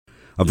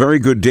A very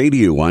good day to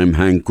you. I'm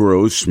Hank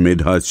Gross,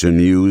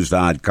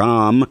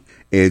 MidHudsonNews.com.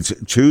 It's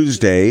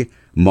Tuesday,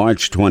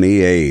 March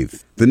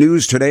 28th. The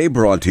news today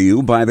brought to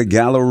you by the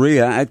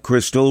Galleria at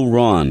Crystal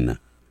Run.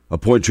 A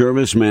Port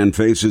Jervis man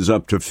faces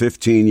up to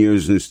 15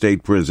 years in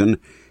state prison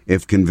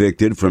if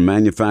convicted for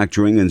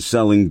manufacturing and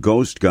selling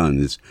ghost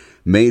guns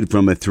made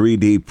from a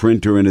 3D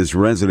printer in his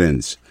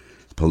residence.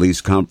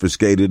 Police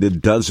confiscated a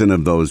dozen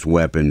of those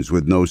weapons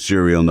with no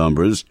serial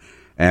numbers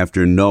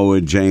after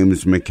Noah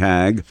James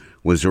McCagg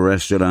was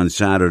arrested on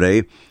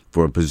Saturday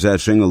for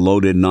possessing a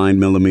loaded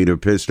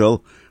 9mm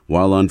pistol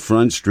while on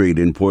Front Street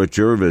in Port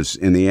Jervis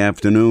in the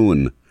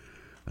afternoon.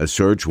 A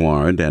search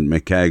warrant at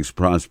McCagg's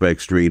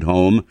Prospect Street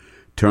home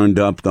turned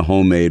up the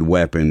homemade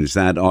weapons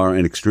that are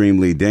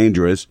extremely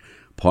dangerous,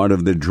 part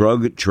of the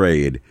drug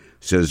trade,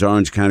 says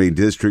Orange County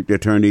District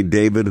Attorney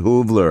David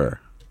Hoovler.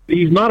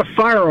 He's not a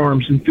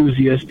firearms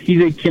enthusiast.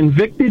 He's a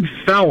convicted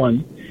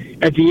felon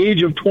at the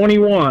age of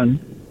 21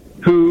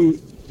 who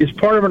is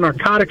part of a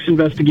narcotics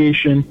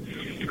investigation,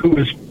 who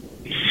is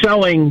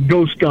selling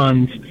ghost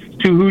guns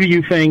to, who do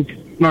you think,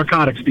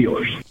 narcotics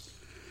dealers.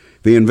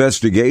 The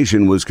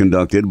investigation was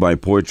conducted by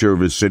Port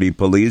Jervis City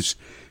Police,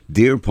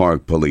 Deer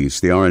Park Police,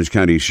 the Orange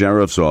County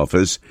Sheriff's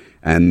Office,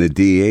 and the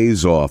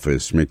DA's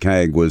office.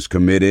 McCagg was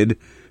committed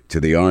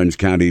to the Orange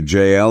County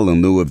Jail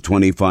in lieu of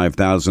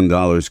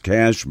 $25,000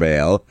 cash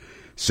bail,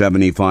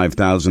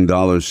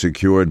 $75,000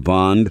 secured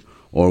bond,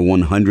 or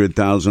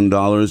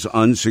 $100,000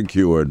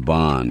 unsecured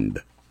bond.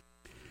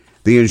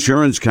 The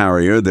insurance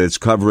carrier that's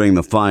covering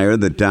the fire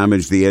that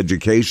damaged the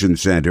education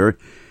center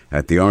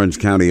at the Orange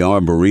County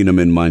Arboretum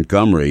in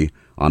Montgomery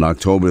on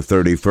October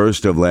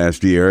 31st of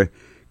last year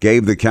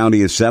gave the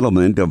county a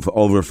settlement of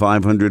over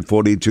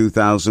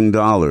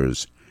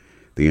 $542,000.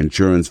 The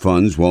insurance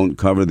funds won't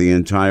cover the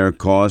entire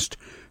cost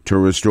to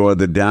restore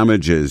the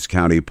damages,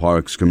 County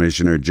Parks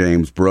Commissioner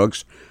James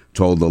Brooks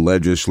told the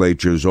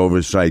legislature's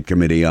Oversight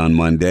Committee on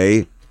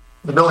Monday.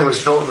 The building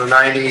was built in the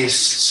 90s,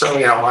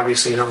 so,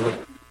 obviously, many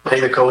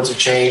of the codes have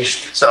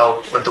changed.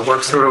 So we have to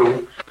work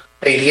through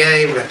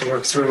ADA, we have to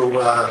work through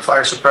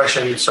fire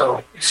suppression,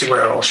 so see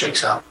where it all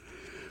shakes out.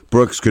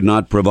 Brooks could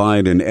not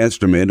provide an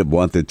estimate of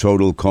what the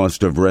total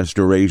cost of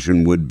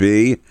restoration would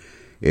be.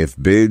 If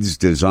bids,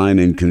 design,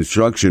 and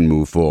construction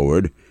move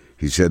forward,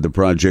 he said the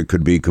project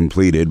could be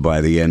completed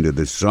by the end of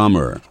the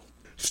summer.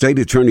 State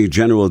Attorney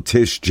General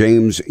Tish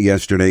James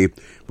yesterday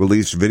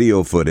released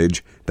video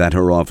footage that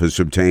her office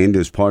obtained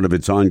as part of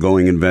its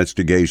ongoing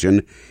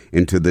investigation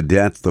into the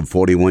death of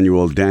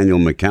 41-year-old Daniel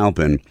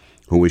McAlpin,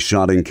 who was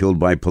shot and killed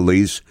by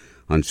police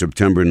on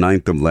September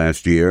 9th of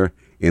last year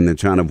in the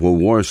town of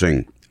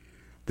Wawarsing.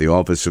 The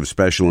Office of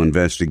Special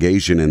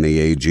Investigation in the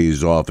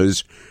AG's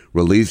office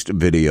released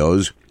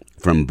videos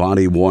from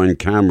body-worn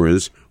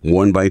cameras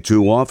worn by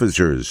two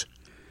officers.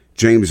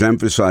 James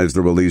emphasized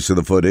the release of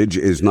the footage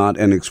is not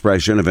an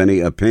expression of any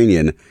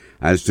opinion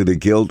as to the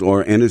guilt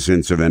or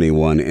innocence of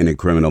anyone in a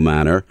criminal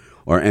matter,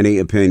 or any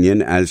opinion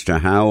as to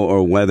how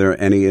or whether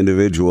any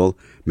individual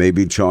may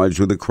be charged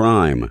with a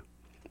crime.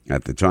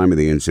 At the time of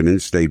the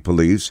incident, state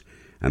police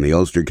and the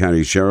Ulster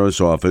County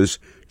Sheriff's Office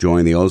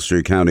joined the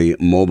Ulster County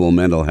Mobile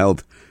Mental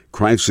Health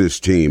Crisis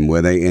Team,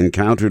 where they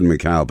encountered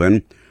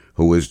McAlpin,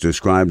 who was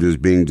described as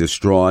being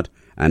distraught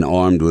and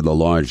armed with a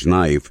large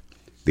knife.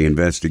 The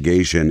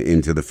investigation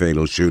into the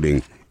fatal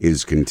shooting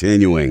is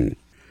continuing.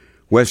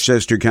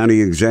 Westchester County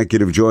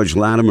Executive George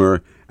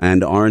Latimer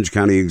and Orange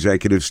County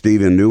Executive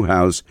Stephen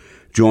Newhouse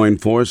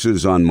joined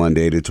forces on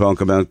Monday to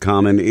talk about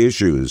common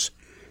issues.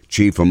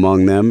 Chief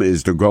among them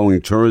is the growing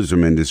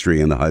tourism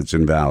industry in the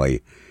Hudson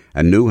Valley,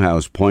 and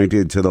Newhouse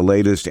pointed to the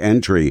latest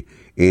entry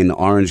in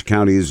Orange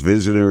County's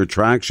visitor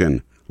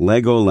attraction,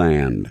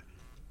 Legoland.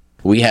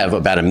 We have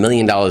about $1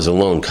 million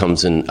alone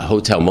comes in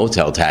hotel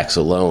motel tax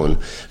alone.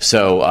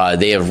 So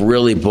they have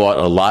really brought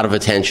a lot of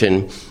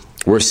attention.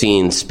 We're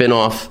seeing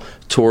spin-off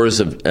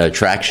tours of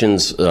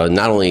attractions,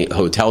 not only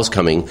hotels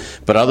coming,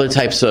 but other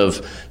types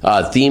of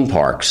theme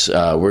parks.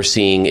 We're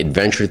seeing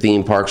adventure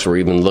theme parks. We're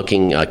even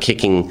looking,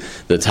 kicking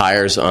the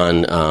tires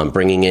on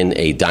bringing in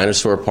a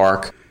dinosaur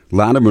park.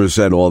 Latimer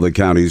said all the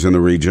counties in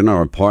the region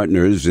are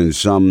partners in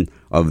some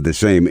of the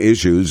same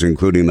issues,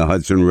 including the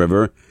Hudson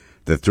River,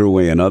 the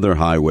Thruway, and other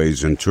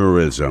highways and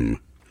tourism.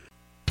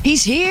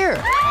 He's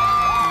here!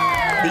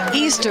 The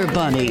Easter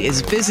Bunny is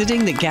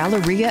visiting the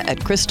Galleria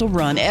at Crystal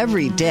Run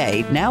every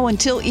day, now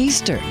until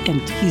Easter.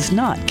 And he's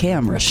not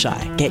camera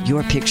shy. Get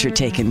your picture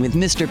taken with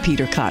Mr.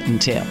 Peter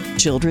Cottontail.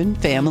 Children,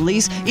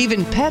 families,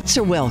 even pets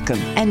are welcome.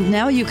 And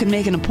now you can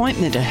make an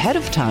appointment ahead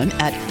of time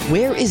at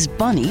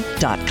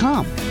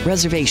whereisbunny.com.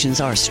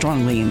 Reservations are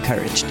strongly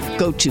encouraged.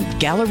 Go to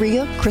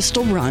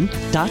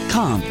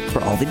GalleriaCrystalRun.com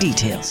for all the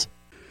details.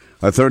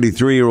 A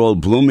 33-year-old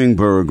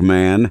Bloomingburg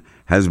man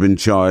has been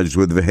charged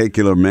with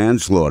vehicular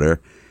manslaughter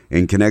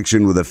in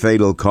connection with a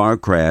fatal car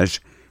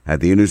crash at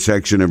the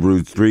intersection of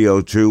Routes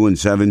 302 and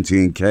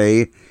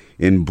 17K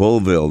in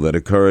Bullville that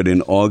occurred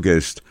in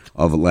August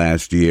of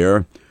last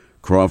year.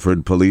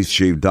 Crawford Police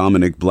Chief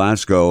Dominic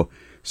Blasco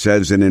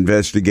says an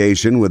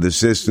investigation with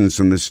assistance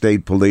from the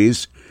state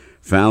police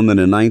found that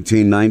a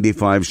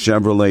 1995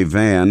 Chevrolet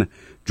van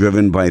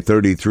driven by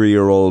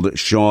 33-year-old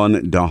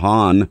Sean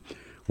DeHaan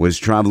was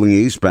traveling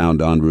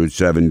eastbound on Route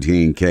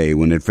 17K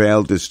when it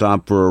failed to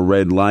stop for a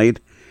red light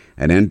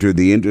and entered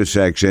the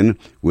intersection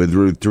with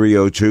Route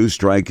 302,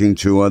 striking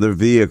two other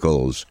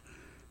vehicles.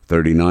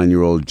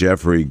 39-year-old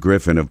Jeffrey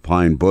Griffin of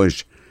Pine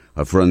Bush,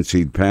 a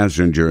front-seat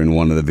passenger in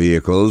one of the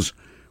vehicles,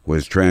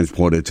 was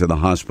transported to the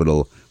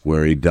hospital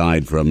where he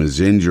died from his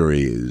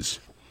injuries.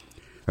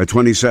 A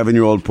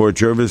 27-year-old Port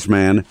Jervis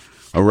man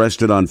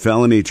arrested on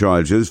felony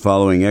charges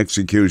following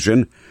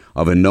execution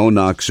of a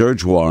no-knock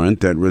search warrant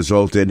that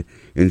resulted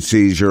in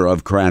seizure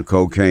of crack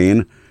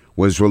cocaine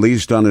was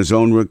released on his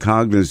own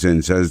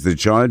recognizance as the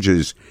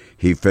charges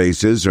he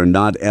faces are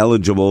not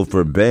eligible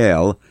for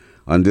bail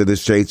under the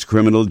state's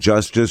criminal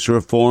justice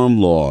reform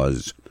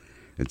laws.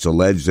 It's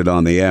alleged that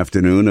on the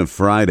afternoon of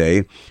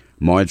Friday,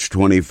 March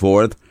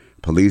 24th,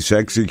 police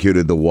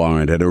executed the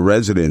warrant at a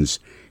residence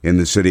in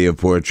the city of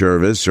Port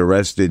Jervis,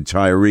 arrested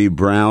Tyree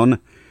Brown,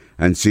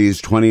 and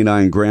seized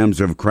 29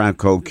 grams of crack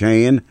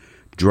cocaine,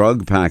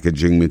 drug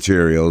packaging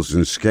materials,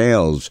 and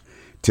scales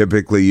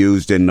typically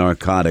used in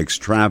narcotics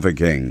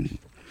trafficking.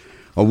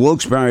 A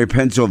Wilkes-Barre,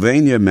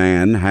 Pennsylvania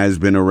man has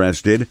been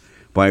arrested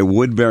by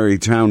Woodbury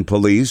Town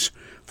Police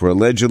for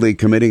allegedly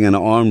committing an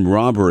armed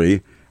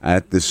robbery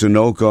at the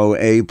Sunoco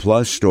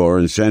A+ store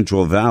in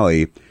Central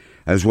Valley,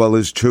 as well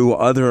as two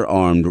other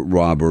armed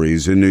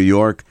robberies in New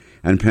York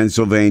and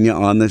Pennsylvania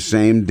on the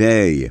same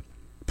day.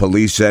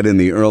 Police said in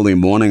the early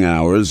morning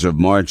hours of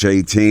March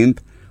 18th,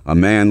 a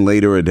man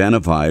later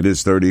identified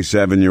as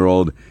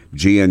 37-year-old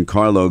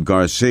Giancarlo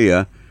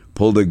Garcia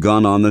pulled a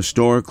gun on the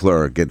store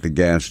clerk at the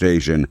gas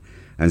station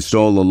and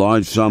stole a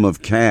large sum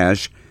of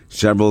cash,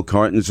 several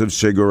cartons of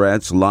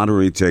cigarettes,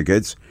 lottery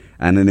tickets,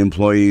 and an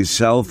employee's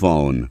cell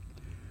phone.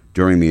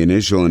 During the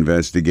initial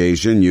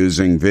investigation,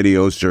 using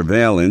video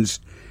surveillance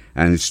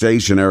and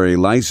stationary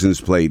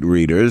license plate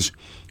readers,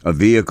 a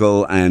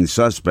vehicle and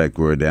suspect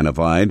were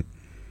identified.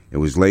 It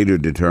was later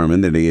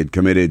determined that he had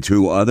committed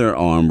two other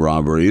armed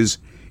robberies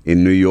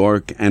in New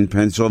York and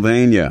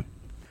Pennsylvania.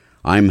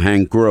 I'm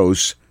Hank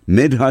Gross,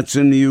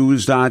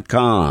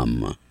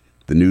 MidHudsonNews.com.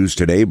 The news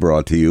today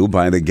brought to you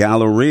by the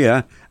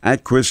Galleria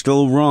at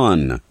Crystal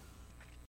Run.